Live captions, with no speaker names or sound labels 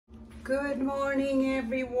Good morning,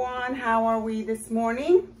 everyone. How are we this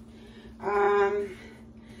morning?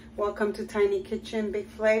 Welcome to Tiny Kitchen, Big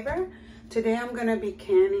Flavor. Today I'm gonna be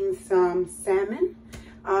canning some salmon.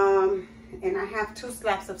 And I have 2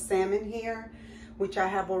 slabs of salmon here, which I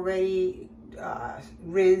have already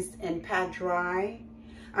rinsed and pat dry.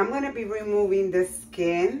 I'm gonna be removing the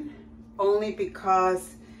skin only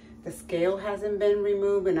because the scale hasn't been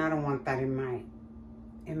removed and I don't want that in my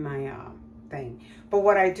thing. But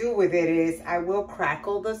what I do with it is I will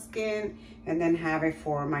crackle the skin and then have it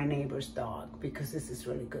for my neighbor's dog because this is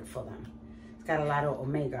really good for them. It's got a lot of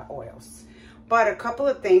omega oils. But a couple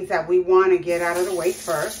of things that we want to get out of the way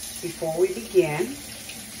first before we begin.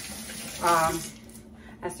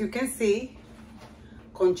 As you can see,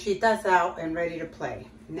 Conchita's out and ready to play.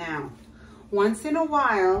 Now, once in a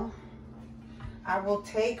while, I will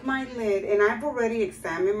take my lid, and I've already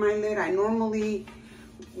examined my lid. I normally,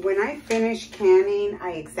 when I finish canning,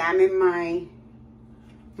 I examine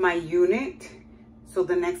my unit, so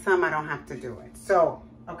the next time I don't have to do it. So,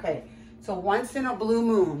 okay, so once in a blue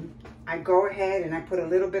moon, I go ahead and I put a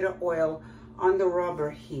little bit of oil on the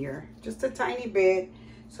rubber here, just a tiny bit,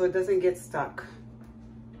 so it doesn't get stuck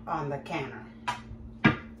on the canner.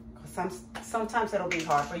 Sometimes it'll be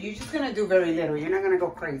hard, but you're just gonna do very little. You're not gonna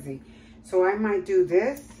go crazy. So I might do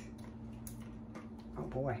this. Oh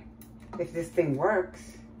boy, if this thing works,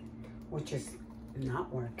 which is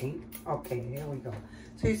not working. Okay, there we go.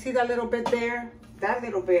 So you see that little bit there? That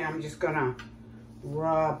little bit I'm just gonna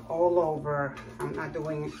rub all over. I'm not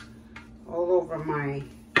doing it all over my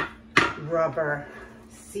rubber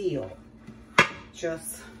seal.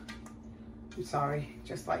 Just, I'm sorry,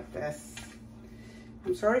 just like this.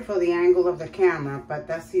 I'm sorry for the angle of the camera, but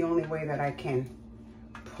that's the only way that I can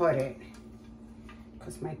put it,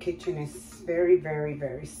 because my kitchen is very, very,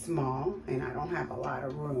 very small and I don't have a lot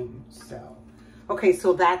of room. So, okay,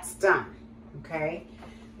 so that's done, okay?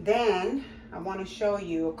 Then I want to show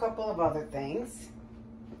you a couple of other things.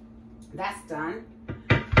 That's done.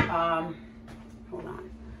 Hold on.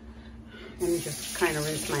 Let me just kind of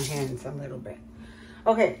rinse my hands a little bit.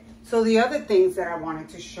 Okay, so the other things that I wanted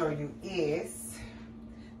to show you is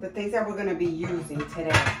the things that we're going to be using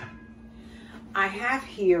today. I have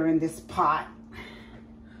here in this pot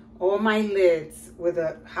all my lids with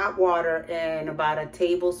a hot water and about a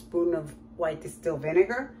tablespoon of white distilled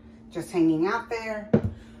vinegar just hanging out there.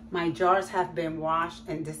 My jars have been washed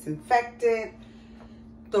and disinfected.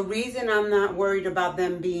 The reason I'm not worried about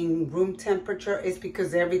them being room temperature is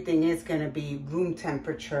because everything is going to be room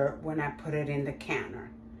temperature when I put it in the canner,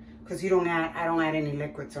 because I don't add any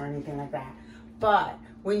liquids or anything like that. But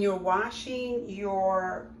when you're washing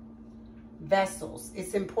your vessels,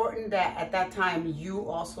 it's important that at that time you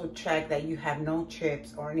also check that you have no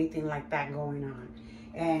chips or anything like that going on.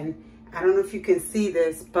 And I don't know if you can see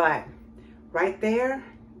this, but right there,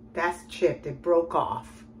 that's chipped. It broke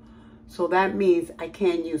off. So that means I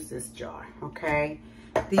can't use this jar, okay?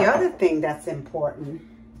 The other thing that's important,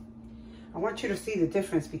 I want you to see the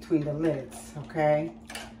difference between the lids, okay?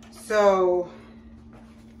 So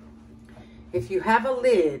if you have a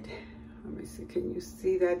lid, let me see, can you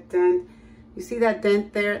see that dent? You see that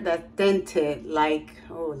dent there? That's dented like,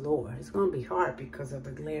 oh Lord, it's gonna be hard because of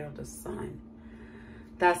the glare of the sun.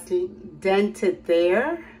 That's dented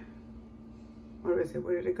there. Where is it?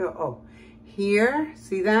 Where did it go? Oh, here,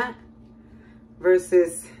 see that?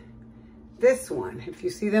 Versus this one. If you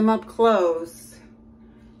see them up close,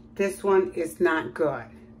 this one is not good.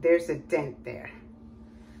 There's a dent there.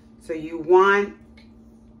 So you want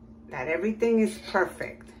that everything is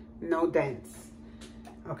perfect, no dents.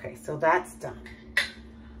 Okay, so that's done.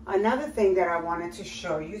 Another thing that I wanted to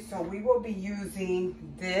show you, so we will be using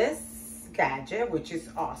this gadget, which is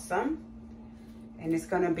awesome. And it's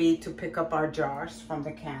gonna be to pick up our jars from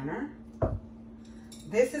the canner.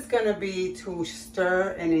 This is gonna be to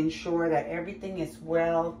stir and ensure that everything is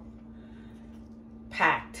well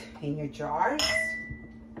packed in your jars.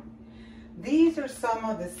 These are some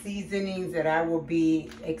of the seasonings that I will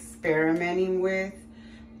be experimenting with.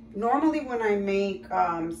 Normally when I make,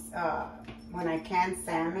 when I can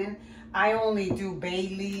salmon, I only do bay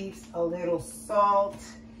leaves, a little salt,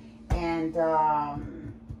 and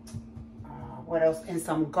what else? And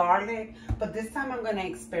some garlic. But this time I'm gonna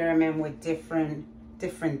experiment with different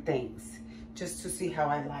things just to see how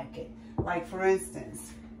I like it. Like for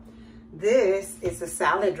instance, this is a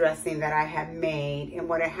salad dressing that I have made, and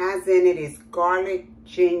what it has in it is garlic,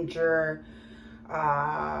 ginger,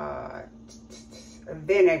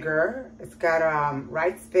 vinegar. It's got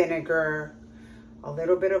rice vinegar, a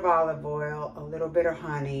little bit of olive oil, a little bit of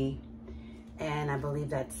honey, and I believe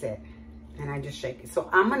that's it. And I just shake it. So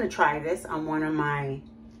I'm gonna try this on one of my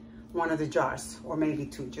one of the jars, or maybe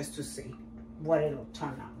two, just to see what it'll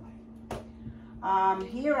turn out like.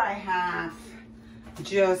 Here I have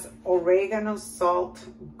just oregano, salt,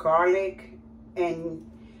 garlic, and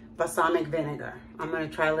balsamic vinegar. I'm gonna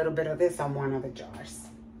try a little bit of this on one of the jars,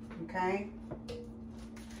 okay?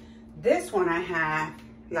 This one I have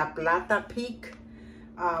La Plata Peak,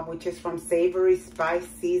 which is from Savory Spice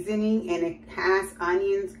Seasoning, and it has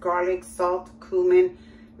onions, garlic, salt, cumin,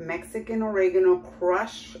 Mexican oregano,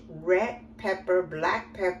 crushed red pepper,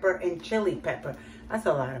 black pepper, and chili pepper. That's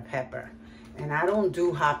a lot of pepper. And I don't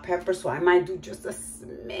do hot pepper, so I might do just a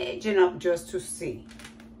smidgen up just to see,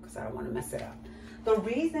 because I don't want to mess it up. The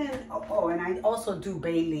reason, oh, and I also do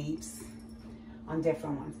bay leaves on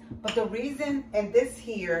different ones. But the reason, and this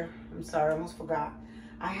here, I'm sorry, I almost forgot.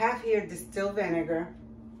 I have here distilled vinegar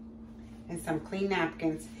and some clean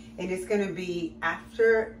napkins. And it's gonna be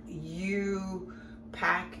after you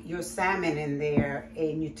pack your salmon in there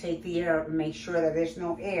and you take the air, make sure that there's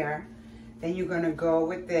no air, then you're gonna go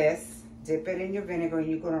with this, dip it in your vinegar, and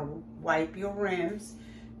you're gonna wipe your rims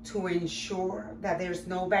to ensure that there's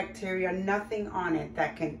no bacteria, nothing on it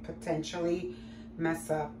that can potentially mess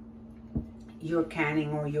up your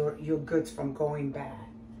canning or your goods from going bad.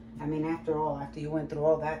 I mean, after all, after you went through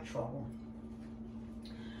all that trouble.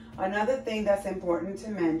 Another thing that's important to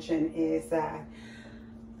mention is that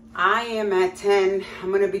I am at 10,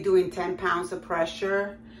 I'm gonna be doing 10 pounds of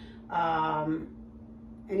pressure,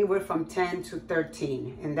 anywhere from 10 to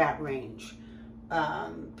 13 in that range,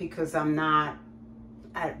 because I'm not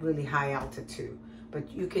at really high altitude.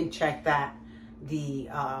 But you can check that, the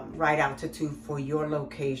right altitude for your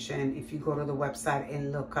location, if you go to the website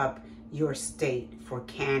and look up your state for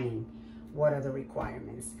canning, what are the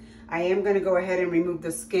requirements. I am gonna go ahead and remove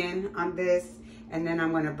the skin on this, and then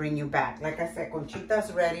I'm gonna bring you back. Like I said,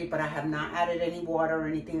 Conchita's ready, but I have not added any water or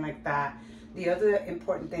anything like that. The other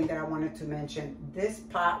important thing that I wanted to mention, this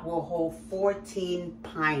pot will hold 14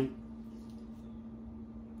 pints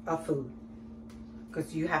of food.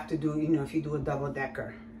 Because you have to do, you know, if you do a double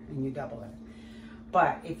decker and you double it.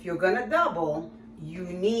 But if you're gonna double, you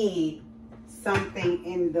need something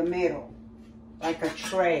in the middle, like a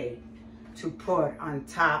tray, to put on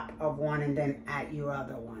top of one and then at your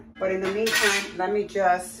other one. But in the meantime, let me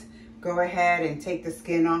just go ahead and take the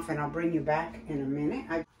skin off, and I'll bring you back in a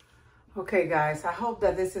minute. Okay guys, I hope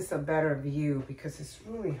that this is a better view, because it's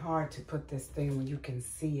really hard to put this thing when you can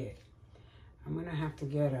see it. I'm gonna have to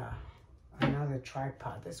get another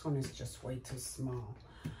tripod. This one is just way too small.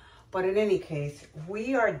 But in any case,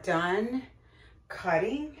 we are done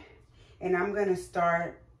cutting, and I'm gonna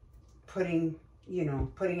start putting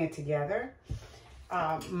it together.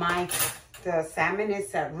 The salmon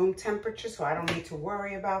is at room temperature, so I don't need to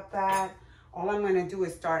worry about that. All I'm gonna do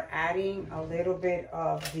is start adding a little bit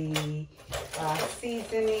of the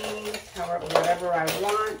seasoning, or whatever I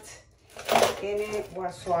want in it.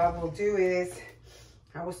 So I will do is,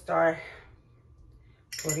 I will start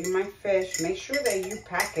putting my fish. Make sure that you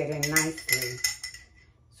pack it in nicely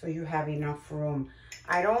so you have enough room.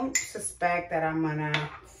 I don't suspect that I'm gonna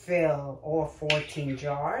fill all 14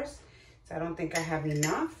 jars, so I don't think I have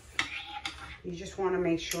enough. You just want to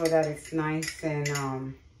make sure that it's nice,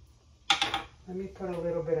 and let me put a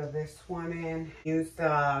little bit of this one in. Use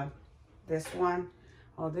this one.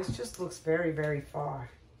 Oh, this just looks very, very far.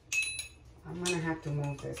 I'm gonna have to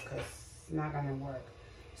move this because it's not gonna work.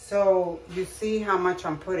 So you see how much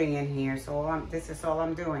I'm putting in here. So this is all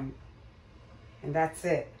I'm doing, and that's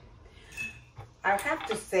it. I have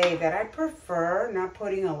to say that I prefer not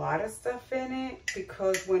putting a lot of stuff in it,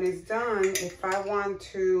 because when it's done, if I want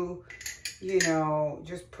to, you know,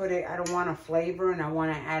 just put it, I don't want a flavor and I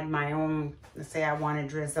want to add my own, let's say I want to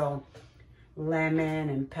drizzle lemon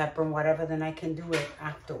and pepper and whatever, then I can do it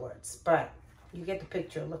afterwards. But you get the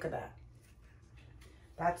picture. Look at that.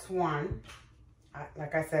 That's one.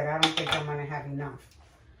 Like I said, I don't think I'm going to have enough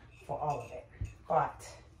for all of it. But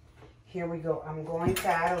here we go. I'm going to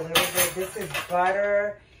add a little bit. This is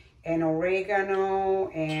butter and oregano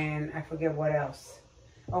and I forget what else.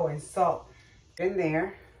 Oh, and salt in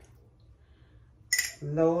there.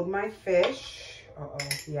 Load my fish. Uh-oh.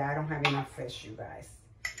 Yeah, I don't have enough fish, you guys.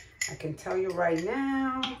 I can tell you right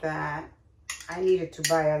now that I needed to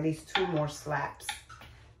buy at least 2 more slabs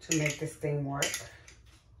to make this thing work.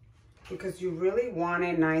 Because you really want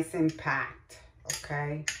it nice and packed,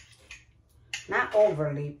 okay? Not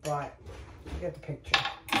overly, but you get the picture.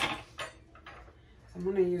 So I'm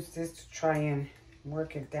gonna use this to try and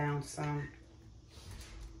work it down some.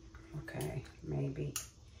 Okay, maybe.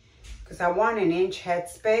 Because I want an inch head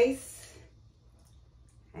space.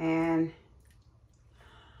 And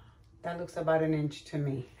that looks about an inch to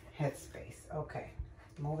me, head space. Okay.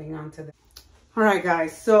 moving on to the... All right,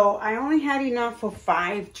 guys, so I only had enough for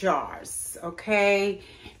 5 jars, okay?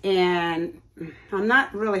 And I'm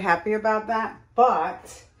not really happy about that,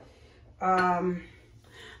 but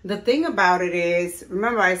the thing about it is,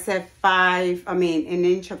 remember I said an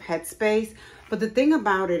inch of headspace, but the thing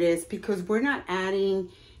about it is, because we're not adding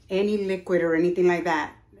any liquid or anything like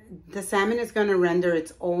that, the salmon is going to render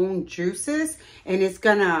its own juices and it's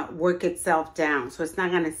going to work itself down. So it's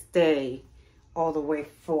not going to stay all the way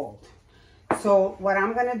full. So what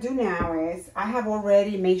I'm going to do now is, I have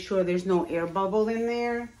already made sure there's no air bubble in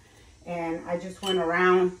there. And I just went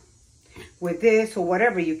around with this or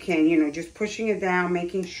whatever you can, you know, just pushing it down,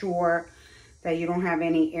 making sure that you don't have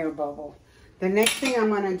any air bubble. The next thing I'm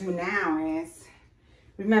going to do now is,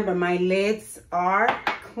 remember my lids are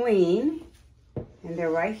clean and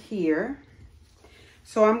they're right here.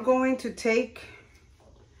 So I'm going to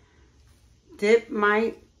dip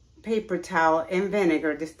my paper towel in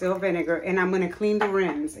vinegar, distilled vinegar, and I'm going to clean the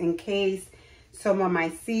rims in case some of my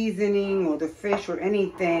seasoning or the fish or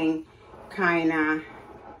anything kind of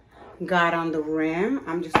got on the rim.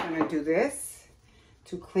 I'm just going to do this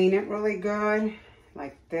to clean it really good,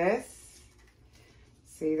 like this.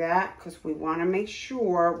 See that? Because we want to make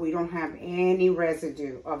sure we don't have any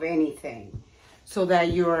residue of anything, so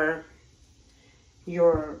that your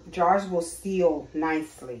jars will seal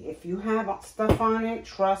nicely. If you have stuff on it,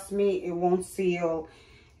 trust me, it won't seal,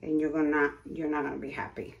 and you're not gonna be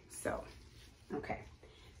happy. So, okay.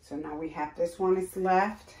 So now we have this one is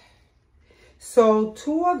left. So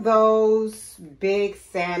 2 of those big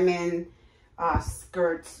salmon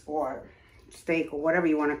skirts or steak or whatever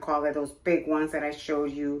you want to call it, those big ones that I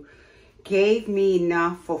showed you, gave me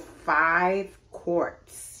enough for 5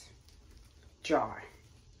 quarts jar.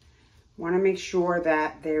 Want to make sure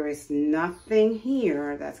that there is nothing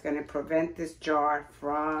here that's going to prevent this jar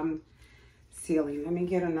from sealing. Let me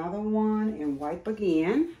get another one and wipe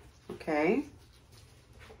again, okay?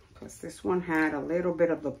 Because this one had a little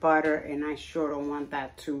bit of the butter, and I sure don't want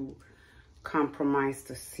that to compromise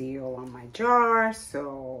the seal on my jar.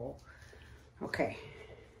 So, okay.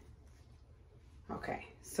 Okay,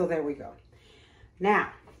 so there we go.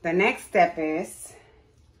 Now, the next step is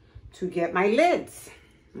to get my lids.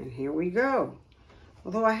 And here we go.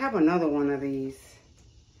 Although I have another one of these.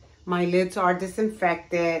 My lids are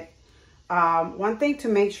disinfected. One thing to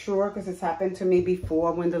make sure, because it's happened to me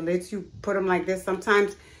before, when the lids, you put them like this,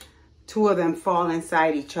 sometimes 2 of them fall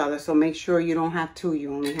inside each other. So make sure you don't have 2,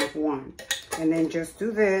 you only have 1. And then just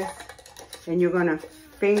do this, and you're gonna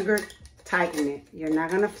finger tighten it. You're not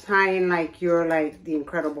gonna tighten like you're like the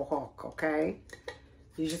Incredible Hulk, okay?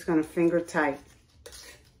 You're just gonna finger tight.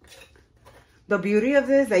 The beauty of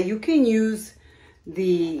this is that you can use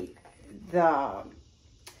the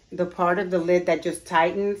part of the lid that just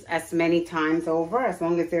tightens as many times over, as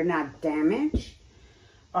long as they're not damaged.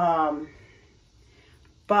 But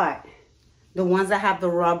the ones that have the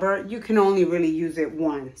rubber, you can only really use it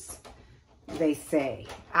once, they say.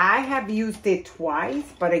 I have used it twice,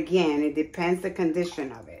 but again, it depends the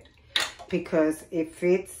condition of it. Because if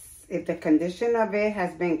the condition of it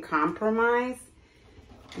has been compromised,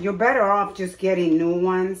 you're better off just getting new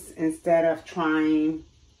ones instead of trying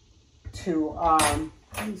to, I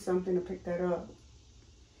need something to pick that up.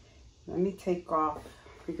 Let me take off,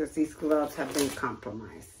 because these gloves have been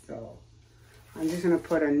compromised. So I'm just gonna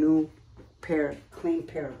put a new clean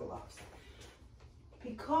pair of gloves.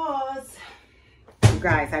 Because, you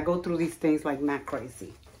guys, I go through these things like mad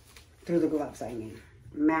crazy. Through the gloves, I mean.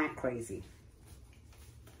 Mad crazy.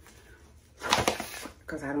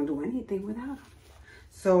 Because I don't do anything without them.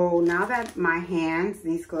 So now that my hands,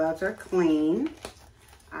 these gloves are clean,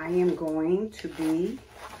 I am going to be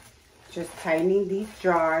just tightening these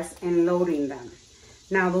jars and loading them.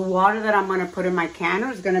 Now the water that I'm going to put in my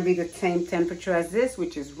canner is going to be the same temperature as this,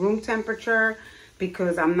 which is room temperature,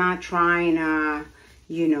 because I'm not trying to,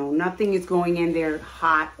 you know, nothing is going in there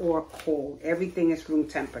hot or cold. Everything is room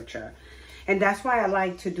temperature. And that's why I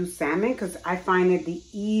like to do salmon, because I find it the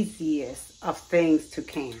easiest of things to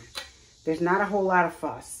can. There's not a whole lot of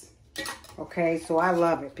fuss. Okay, so I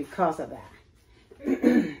love it because of that.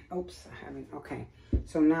 Oops, I haven't. Okay,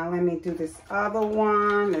 so now let me do this other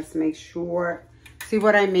one. Let's make sure. See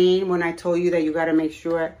what I mean when I told you that you got to make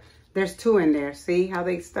sure there's 2 in there. See how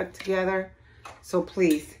they stuck together? So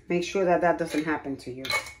please make sure that that doesn't happen to you,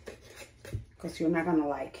 because you're not going to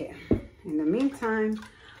like it. In the meantime,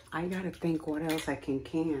 I got to think what else I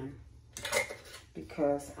can.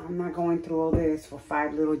 Because I'm not going through all this for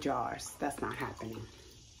 5 little jars. That's not happening.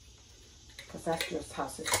 Because that's just how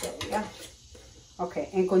Cecilia. Okay,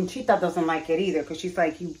 and Conchita doesn't like it either. Because she's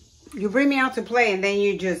like, you bring me out to play and then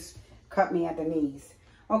you just cut me at the knees.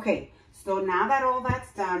 Okay, so now that all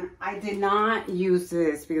that's done, I did not use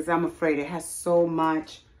this because I'm afraid it has so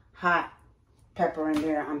much hot pepper in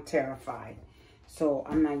there. I'm terrified. So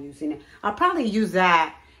I'm not using it. I'll probably use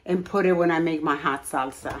that and put it when I make my hot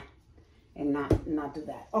salsa and not do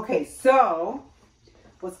that. Okay, so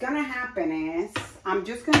what's gonna happen is I'm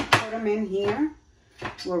just gonna put them in here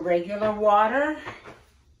with regular water.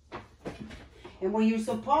 And what you're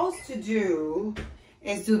supposed to do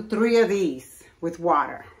is do 3 of these with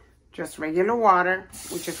water. Just regular water,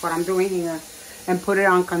 which is what I'm doing here, and put it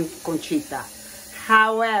on conchita.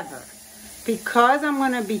 However, because I'm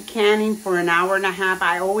gonna be canning for an hour and a half,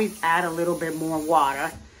 I always add a little bit more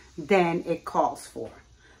water than it calls for.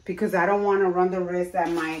 Because I don't wanna run the risk that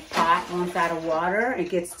my pot runs out of water, it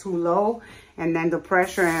gets too low, and then the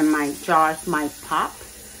pressure in my jars might pop.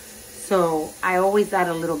 So I always add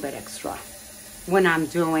a little bit extra when I'm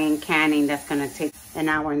doing canning that's gonna take an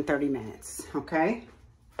hour and 30 minutes, okay?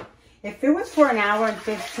 If it was for an hour and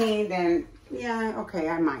 15, then yeah, okay,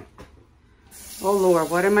 I might. Oh Lord,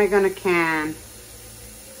 what am I gonna can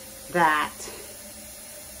that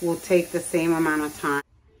will take the same amount of time?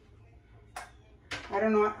 I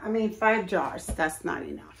don't know, I mean 5 jars, that's not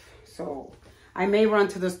enough. So I may run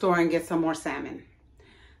to the store and get some more salmon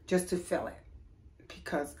just to fill it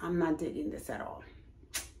because I'm not digging this at all.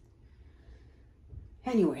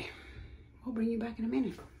 Anyway, we'll bring you back in a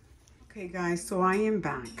minute. Okay guys, so I am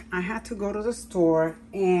back. I had to go to the store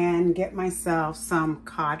and get myself some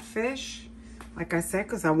codfish, like I said,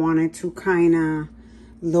 because I wanted to kind of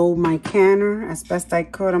load my canner as best I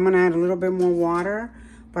could. I'm going to add a little bit more water,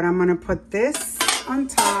 but I'm going to put this on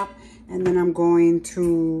top, and then I'm going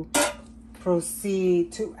to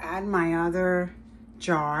proceed to add my other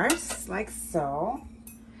jars, like so.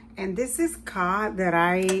 And this is cod that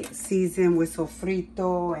I season with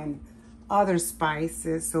sofrito and other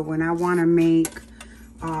spices. So when I want to make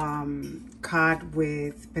cod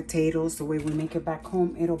with potatoes, the way we make it back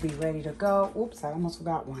home, it'll be ready to go. Oops, I almost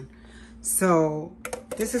forgot one. So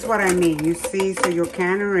this is what I mean. You see, so your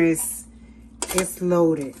canner is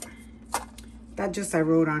loaded. That just I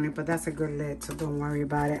wrote on it, but that's a good lid, so don't worry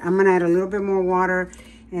about it. I'm gonna add a little bit more water,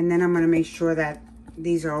 and then I'm gonna make sure that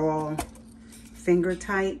these are all finger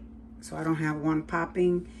tight, so I don't have one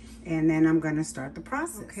popping. And then I'm gonna start the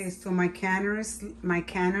process. Okay, so my canner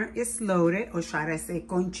is loaded, or should I say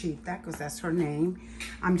Conchita, because that's her name.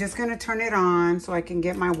 I'm just gonna turn it on so I can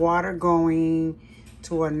get my water going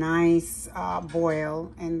to a nice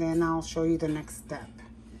boil, and then I'll show you the next step.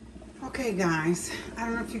 Okay guys, I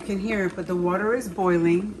don't know if you can hear it, but the water is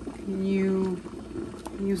boiling. Can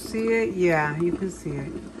you see it? Yeah, you can see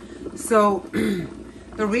it. So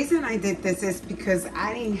the reason I did this is because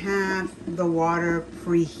I didn't have the water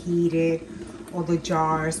preheated or the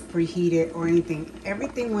jars preheated or anything.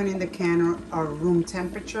 Everything went in the canner at room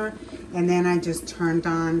temperature, and then I just turned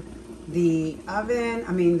on the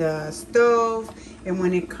the stove, and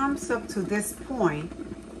when it comes up to this point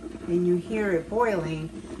and you hear it boiling,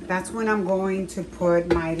 that's when I'm going to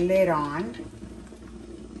put my lid on.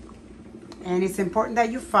 And it's important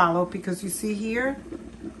that you follow, because you see here,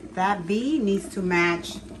 that V needs to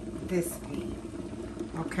match this V,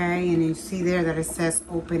 okay? And you see there that it says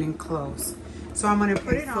open and close. So I'm gonna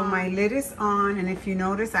put it on. So my lid is on, and if you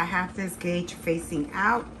notice, I have this gauge facing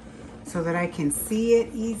out so that I can see it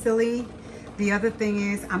easily. The other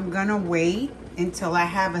thing is I'm gonna wait until I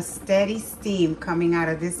have a steady steam coming out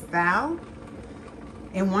of this valve.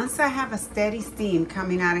 And once I have a steady steam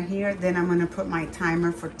coming out of here, then I'm gonna put my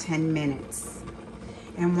timer for 10 minutes.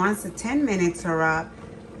 And once the 10 minutes are up,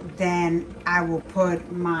 then I will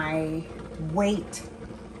put my weight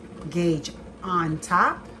gauge on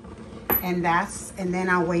top, and then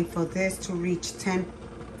I'll wait for this to reach 10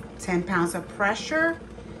 pounds of pressure,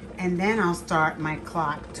 and then I'll start my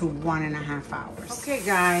clock to 1.5 hours. Okay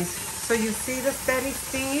guys, so you see the steady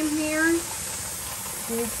steam here?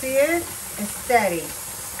 Can you see it? It's steady.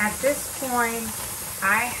 At this point,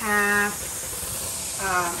 I have,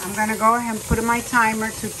 I'm gonna go ahead and put my timer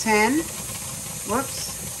to 10. Whoops,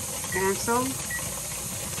 cancel.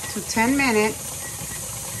 To 10 minutes.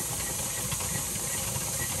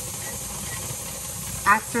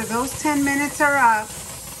 After those 10 minutes are up,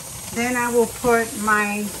 then I will put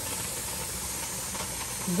my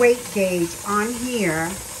weight gauge on here,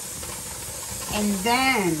 and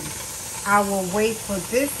then I will wait for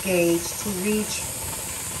this gauge to reach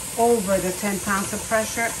over the 10 pounds of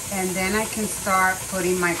pressure, and then I can start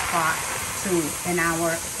putting my clock to 1.5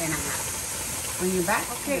 hours. Bring you back.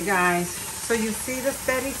 Okay guys, so you see the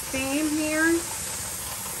steady steam here?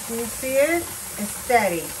 Can you see it? It's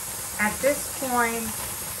steady. At this point,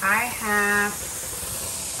 I have,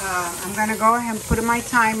 I'm gonna go ahead and put my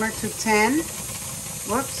timer to 10.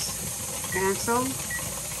 Whoops, cancel.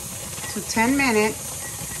 To 10 minutes.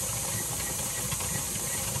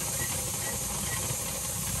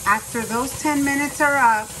 After those 10 minutes are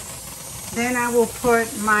up, then I will put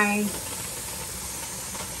my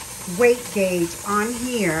weight gauge on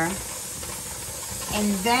here,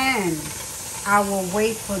 and then I will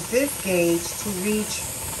wait for this gauge to reach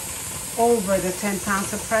over the 10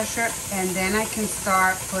 pounds of pressure, and then I can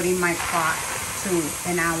start putting my pot to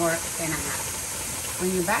 1.5 hours.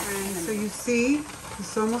 Bring you back. So you see,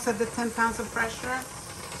 it's almost at the 10 pounds of pressure.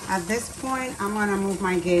 At this point, I'm gonna move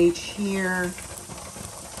my gauge here,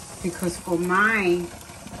 because for my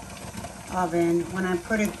oven, when I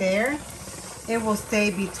put it there, it will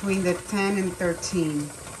stay between the 10 and 13.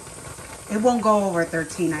 It won't go over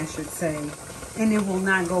 13, I should say, and it will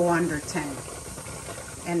not go under 10.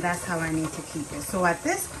 And that's how I need to keep it. So at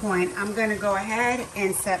this point, I'm gonna go ahead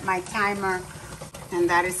and set my timer, and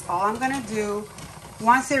that is all I'm gonna do.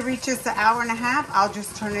 Once it reaches the 1.5 hours, I'll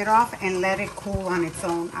just turn it off and let it cool on its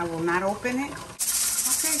own. I will not open it.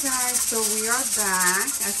 Okay guys, so we are back.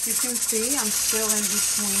 As you can see, I'm still in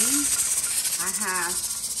between. I have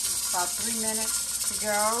about 3 minutes to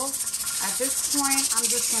go. At this point, I'm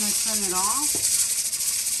just gonna turn it off,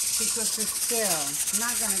 because it's still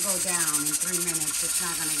not gonna go down in 3 minutes. It's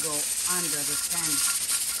not gonna go under the 10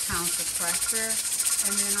 pounds of pressure.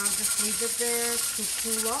 And then I'll just leave it there to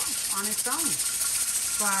cool off on its own.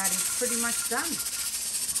 But it's pretty much done.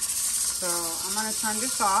 So I'm gonna turn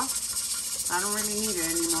this off. I don't really need it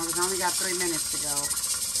anymore because I only got 3 minutes to go.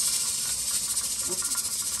 Oops.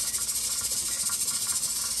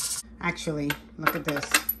 Actually, look at this.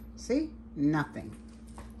 See? Nothing.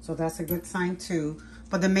 So that's a good sign too.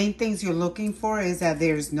 But the main things you're looking for is that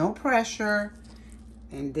there's no pressure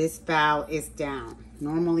and this valve is down.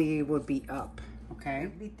 Normally it would be up, okay?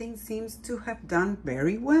 Everything seems to have done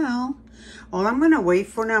very well. All I'm gonna wait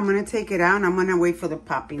for now, I'm gonna take it out and I'm gonna wait for the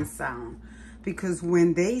popping sound. Because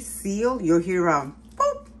when they seal, you'll hear a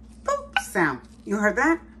boop, boop sound. You heard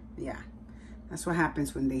that? Yeah, that's what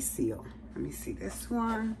happens when they seal. Let me see this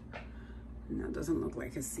one. No, it doesn't look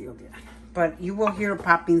like it's sealed yet. But you will hear a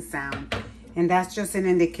popping sound. And that's just an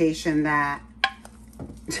indication that,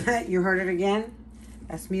 you heard it again?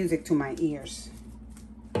 That's music to my ears.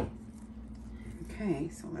 Okay,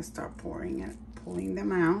 so let's start pouring it, pulling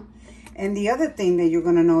them out. And the other thing that you're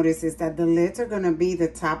gonna notice is that the lids are gonna be, the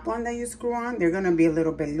top one that you screw on, they're gonna be a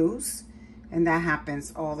little bit loose. And that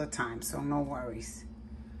happens all the time, so no worries.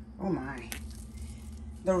 Oh my.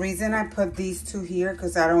 The reason I put these two here,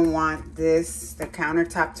 because I don't want this, the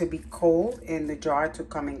countertop, to be cold and the jar to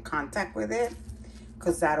come in contact with it,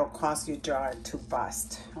 because that'll cause your jar to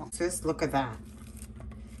bust. Oh, just look at that.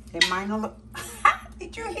 It might not look,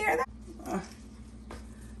 did you hear that?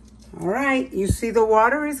 All right, you see the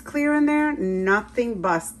water is clear in there, nothing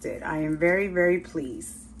busted. I am very, very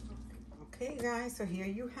pleased. Okay guys, so here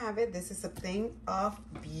you have it. This is a thing of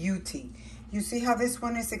beauty. You see how this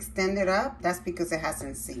one is extended up? That's because it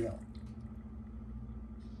hasn't sealed.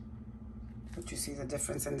 But you see the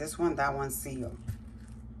difference in this one? That one's sealed.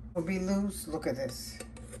 It'll be loose. Look at this.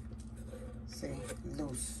 See,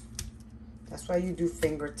 loose. That's why you do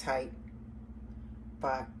finger tight.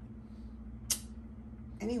 But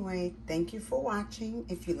anyway, thank you for watching.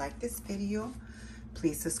 If you like this video,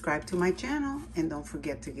 please subscribe to my channel and don't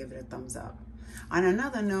forget to give it a thumbs up. On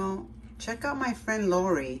another note, check out my friend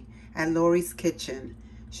Lori at Lori's Kitchen.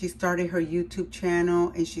 She started her YouTube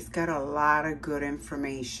channel and she's got a lot of good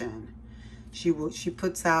information. She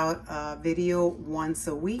puts out a video once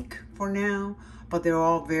a week for now, but they're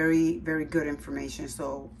all very, very good information.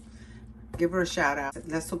 So give her a shout out.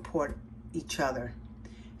 Let's support each other.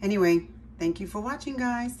 Anyway, thank you for watching,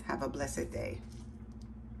 guys. Have a blessed day.